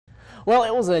Well,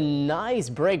 it was a nice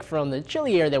break from the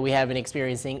chilly air that we have been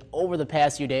experiencing over the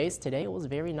past few days. Today it was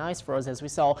very nice for us as we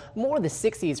saw more of the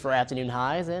 60s for afternoon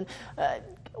highs and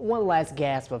one last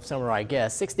gasp of summer, I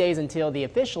guess. 6 days until the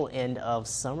official end of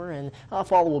summer, and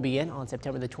fall will begin on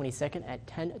September the 22nd at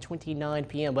 10:29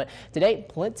 p.m. But today,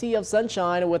 plenty of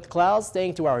sunshine with clouds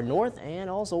staying to our north and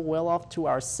also well off to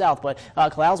our south. But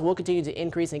clouds will continue to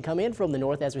increase and come in from the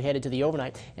north as we head into the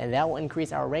overnight, and that will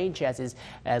increase our rain chances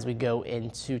as we go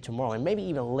into tomorrow and maybe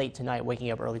even late tonight, waking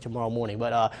up early tomorrow morning.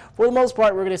 But for the most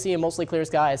part, we're going to see a mostly clear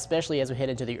sky, especially as we head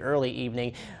into the early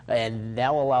evening, and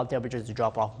that will allow temperatures to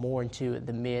drop off more into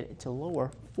the mid to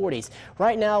lower 40s.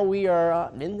 Right now we are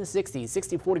in the 60s,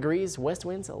 64 degrees, west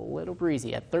winds a little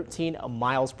breezy at 13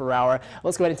 miles per hour.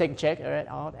 Let's go ahead and take a check at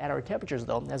our temperatures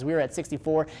though, as we are at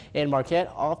 64 in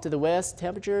Marquette. Off to the west,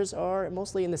 temperatures are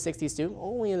mostly in the 60s too,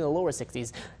 only in the lower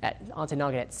 60s at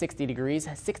Ontonagon at 60 degrees,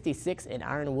 66 in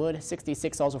Ironwood,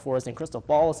 66 also for us in Crystal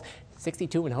Falls,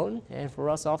 62 in Houghton, and for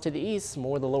us off to the east,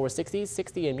 more the lower 60s,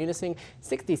 60 in Munising,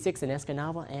 66 in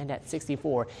Escanaba, and at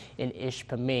 64 in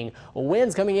Ishpeming.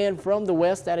 Winds coming in from the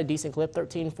west at a decent clip,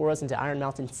 13 for us into Iron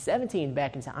Mountain, 17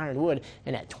 back into Ironwood,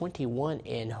 and at 21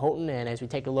 in Houghton. And as we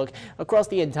take a look across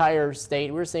the entire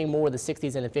state, we're seeing more of the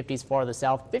 60s and the 50s farther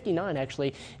south, 59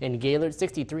 actually in Gaylord,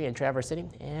 63 in Traverse City,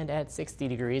 and at 60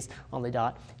 degrees on the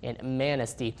dot in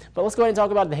Manistee. But let's go ahead and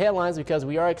talk about the headlines, because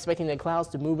we are expecting the clouds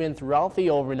to move in throughout the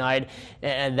overnight,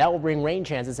 and that will bring rain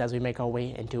chances as we make our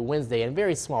way into Wednesday, and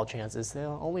very small chances,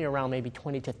 only around maybe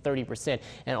 20 to 30%,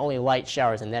 and only light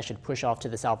showers, and that should push off to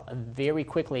the south very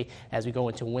quickly as we go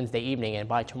into Wednesday evening. And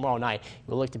by tomorrow night, it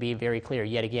will look to be very clear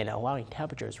yet again, allowing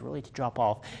temperatures really to drop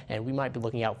off, and we might be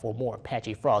looking out for more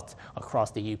patchy frost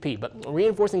across the UP. But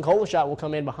reinforcing cold shot will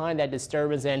come in behind that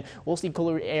disturbance, and we'll see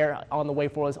cooler air on the way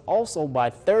for us also by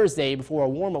Thursday before a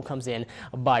warm-up comes in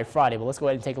by Friday. But let's go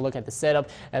ahead and take a look at the setup,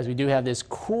 as we do have this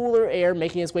cooler air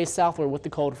making its way southward with the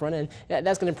cold front, and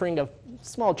that's going to bring a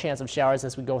small chance of showers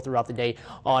as we go throughout the day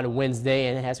on Wednesday.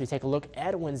 And as we take a look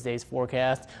at Wednesday's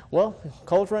forecast, well,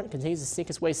 cold front continues to sink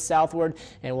its way southward,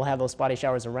 and we'll have those spotty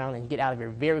showers around and get out of here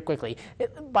very quickly.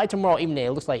 By tomorrow evening,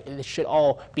 it looks like it should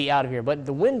all be out of here, but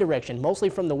the wind direction, mostly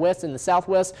from the west and the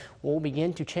southwest, will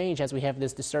begin to change as we have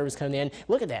this disturbance coming in.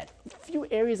 Look at that, a few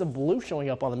areas of blue showing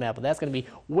up on the map, but that's going to be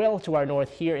well to our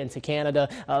north here into Canada.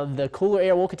 The cooler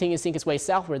air will continue to sink its way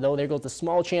southward though. There goes the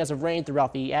small chance of rain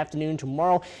throughout the afternoon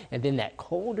tomorrow, and then that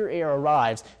colder air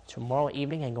arrives tomorrow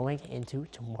evening and going into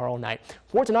tomorrow night.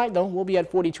 For tonight though, we'll be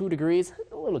at 42 degrees,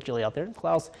 a little chilly out there.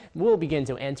 Clouds will begin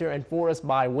to enter, and for us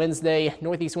by Wednesday,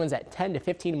 northeast winds at 10 to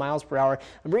 15 miles per hour,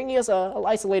 bringing us an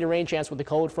isolated rain chance with the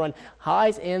cold front.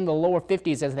 Highs in the lower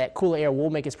 50s as that cooler air will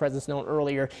make its presence known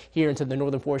earlier here into the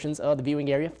northern portions of the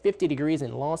viewing area. 50 degrees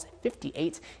in Loss,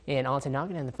 58 in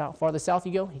Ontonagon, and the farther south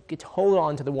you go, you get to hold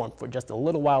on to the warmth for just a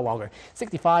little while longer.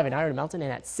 65 in Iron Mountain,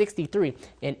 and at 63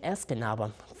 in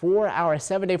Escanaba. For our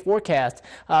 7-day forecast,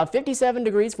 57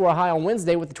 degrees for a high on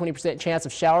Wednesday with a 20% chance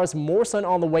of showers. More sun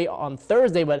on the way on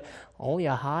Thursday, but only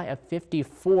a high of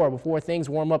 54 before things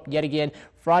warm up yet again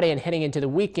Friday and heading into the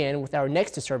weekend with our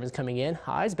next disturbance coming in.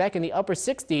 Highs back in the upper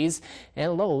 60s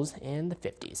and lows in the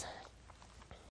 50s.